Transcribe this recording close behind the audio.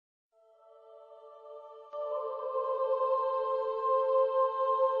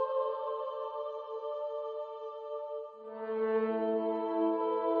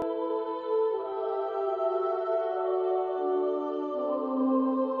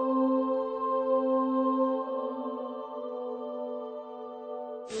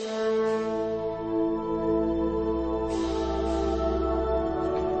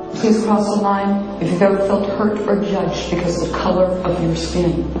Please cross the line if you've ever felt hurt or judged because of the color of your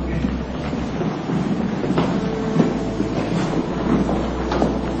skin.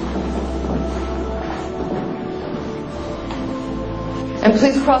 And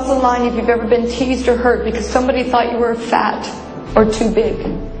please cross the line if you've ever been teased or hurt because somebody thought you were fat or too big.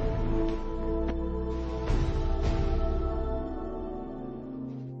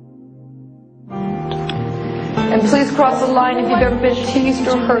 And please cross the line if you've ever been teased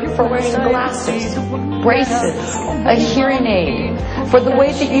or hurt for wearing glasses, braces, a hearing aid, for the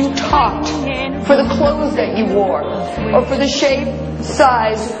way that you talked, for the clothes that you wore, or for the shape,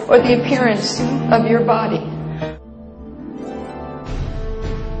 size, or the appearance of your body.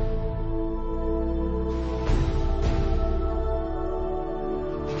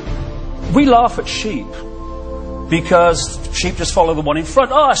 We laugh at sheep because sheep just follow the one in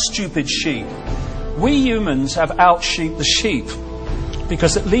front. Ah, stupid sheep. We humans have out-sheeped the sheep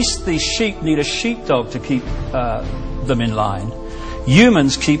because at least the sheep need a sheepdog to keep them in line.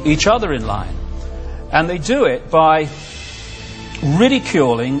 Humans keep each other in line. And they do it by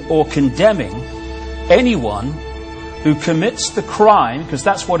ridiculing or condemning anyone who commits the crime, because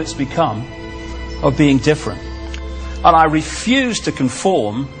that's what it's become, of being different. And I refuse to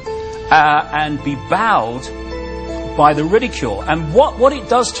conform and be bowed by the ridicule. And what it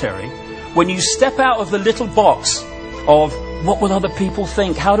does, Terry, when you step out of the little box of what will other people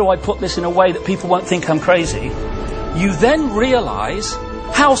think, how do I put this in a way that people won't think I'm crazy, you then realize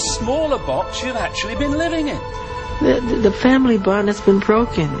how small a box you've actually been living in. The family bond has been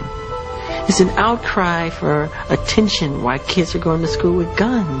broken. It's an outcry for attention why kids are going to school with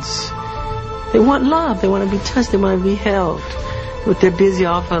guns. They want love, they want to be touched, they want to be held. But they're busy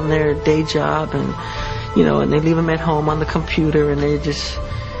off on their day job and they leave them at home on the computer and they're just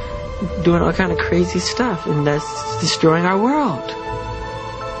doing all kind of crazy stuff, and that's destroying our world.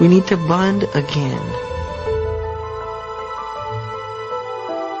 We need to bond again.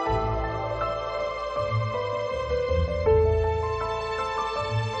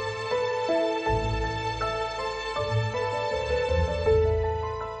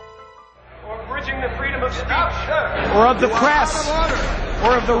 Or bridging the freedom of speech, or of the press,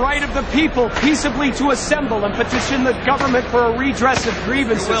 or of the right of the people peaceably to assemble and petition the government for a redress of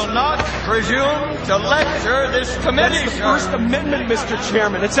grievances. You will not presume to lecture this committee, That's the First Amendment, Mr.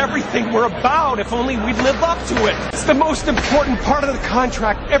 Chairman. It's everything we're about, if only we'd live up to it. It's the most important part of the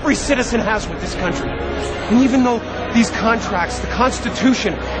contract every citizen has with this country. And even though these contracts, the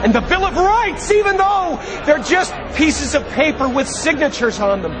Constitution, and the Bill of Rights, even though they're just pieces of paper with signatures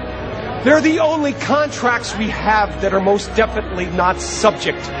on them, they're the only contracts we have that are most definitely not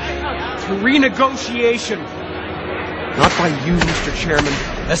subject to renegotiation. Not by you, Mr. Chairman.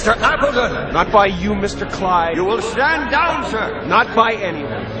 Mr. Appleton! Not by you, Mr. Clyde. You will stand down, sir. Not by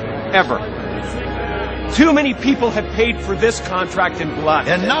anyone. Ever. Too many people have paid for this contract in blood.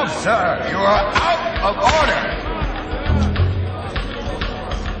 Enough, sir. You are out of order.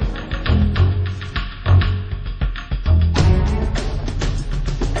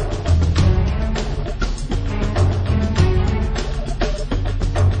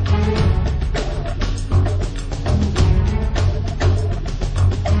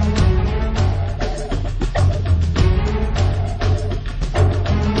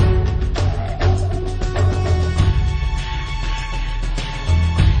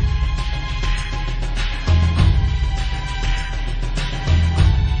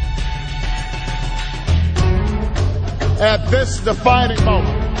 At this defining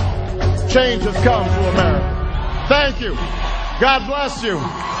moment, change has come to America. Thank you. God bless you.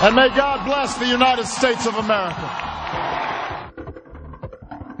 And may God bless the United States of America.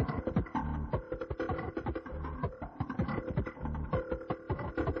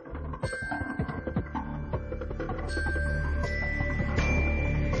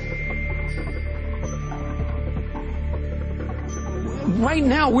 Right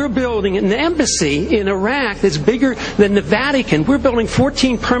now, we're building an embassy in Iraq that's bigger than the Vatican. We're building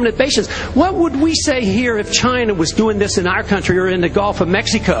 14 permanent bases. What would we say here if China was doing this in our country or in the Gulf of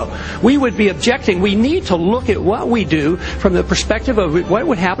Mexico? We would be objecting. We need to look at what we do from the perspective of what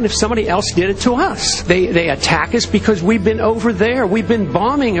would happen if somebody else did it to us. They attack us because we've been over there. We've been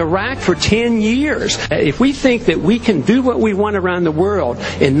bombing Iraq for 10 years. If we think that we can do what we want around the world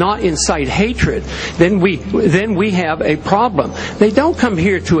and not incite hatred, then we have a problem. They don't come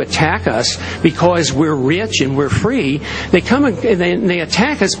here to attack us because we're rich and we're free. They come and they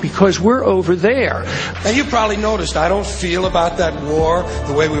attack us because we're over there. And you probably noticed I don't feel about that war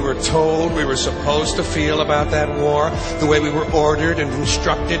the way we were told we were supposed to feel about that war, the way we were ordered and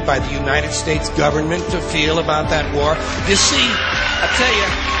instructed by the United States government to feel about that war. You see, I tell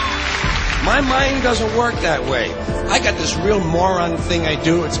you, My mind doesn't work that way. I got this real moron thing I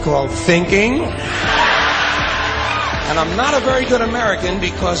do. It's called thinking. And I'm not a very good American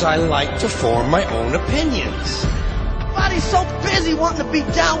because I like to form my own opinions. Everybody's so busy wanting to be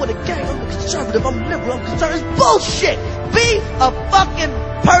down with a gang. I'm a conservative, I'm liberal, I'm conservative. It's bullshit. Be a fucking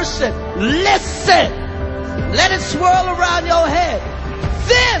person. Listen. Let it swirl around your head.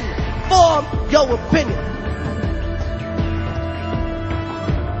 Then form your opinion.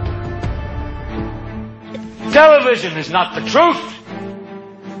 Television is not the truth.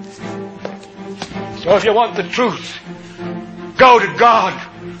 So if you want the truth, go to God.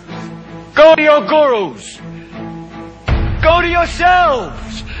 Go to your gurus. Go to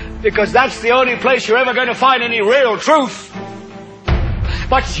yourselves. Because that's the only place you're ever going to find any real truth.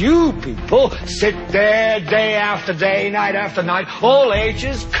 But you people sit there day after day, night after night, all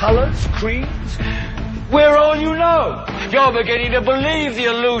ages, colors, creeds. We're all you know. You're beginning to believe the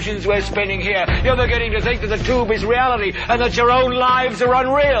illusions we're spinning here. You're beginning to think that the tube is reality and that your own lives are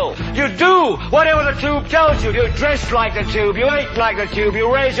unreal. You do whatever the tube tells you. You dress like the tube. You eat like the tube.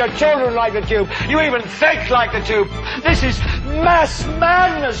 You raise your children like the tube. You even think like the tube. This is mass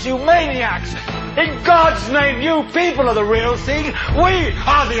madness, you maniacs. In God's name, you people are the real thing. We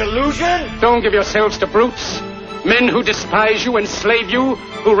are the illusion. Don't give yourselves to brutes. Men who despise you, enslave you,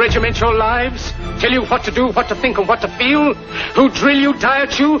 who regiment your lives, tell you what to do, what to think, and what to feel, who drill you,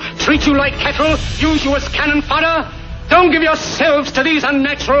 diet you, treat you like cattle, use you as cannon fodder. Don't give yourselves to these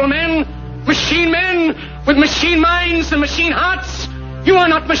unnatural men with machine minds and machine hearts. You are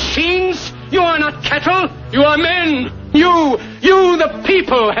not machines. You are not cattle. You are men. You, the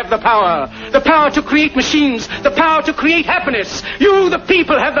people, have the power to create machines, the power to create happiness. You, the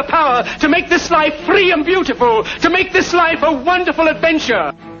people, have the power to make this life free and beautiful, to make this life a wonderful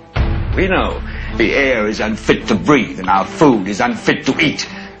adventure. We know the air is unfit to breathe and our food is unfit to eat.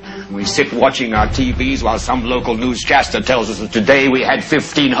 We sit watching our TVs while some local newscaster tells us that today we had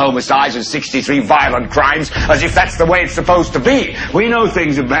 15 homicides and 63 violent crimes, as if that's the way it's supposed to be. We know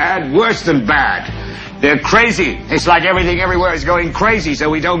things are bad, worse than bad. They're crazy. It's like everything everywhere is going crazy, so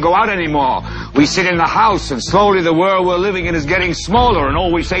we don't go out anymore. We sit in the house, and slowly the world we're living in is getting smaller, and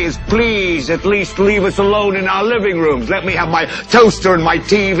all we say is, please, at least leave us alone in our living rooms. Let me have my toaster and my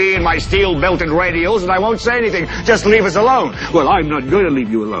TV and my steel-belted radios, and I won't say anything. Just leave us alone. Well, I'm not going to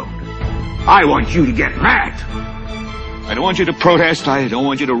leave you alone. I want you to get mad. I don't want you to protest. I don't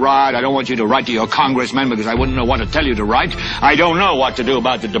want you to riot. I don't want you to write to your congressmen because I wouldn't know what to tell you to write. I don't know what to do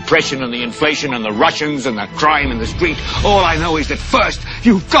about the depression and the inflation and the Russians and the crime in the street. All I know is that first,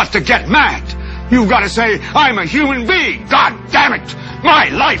 you've got to get mad. You've got to say, I'm a human being. God damn it. My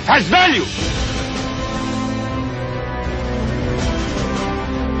life has value.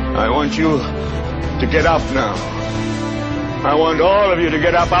 I want you to get up now. I want all of you to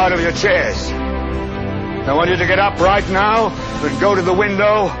get up out of your chairs. I want you to get up right now and go to the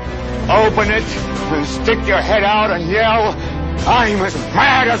window, open it, and stick your head out and yell, I'm as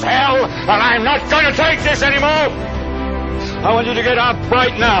mad as hell, and I'm not going to take this anymore. I want you to get up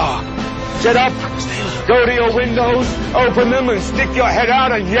right now. Get up, go to your windows, open them, and stick your head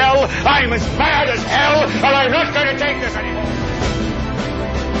out and yell, I'm as mad as hell, and I'm not going to take this anymore.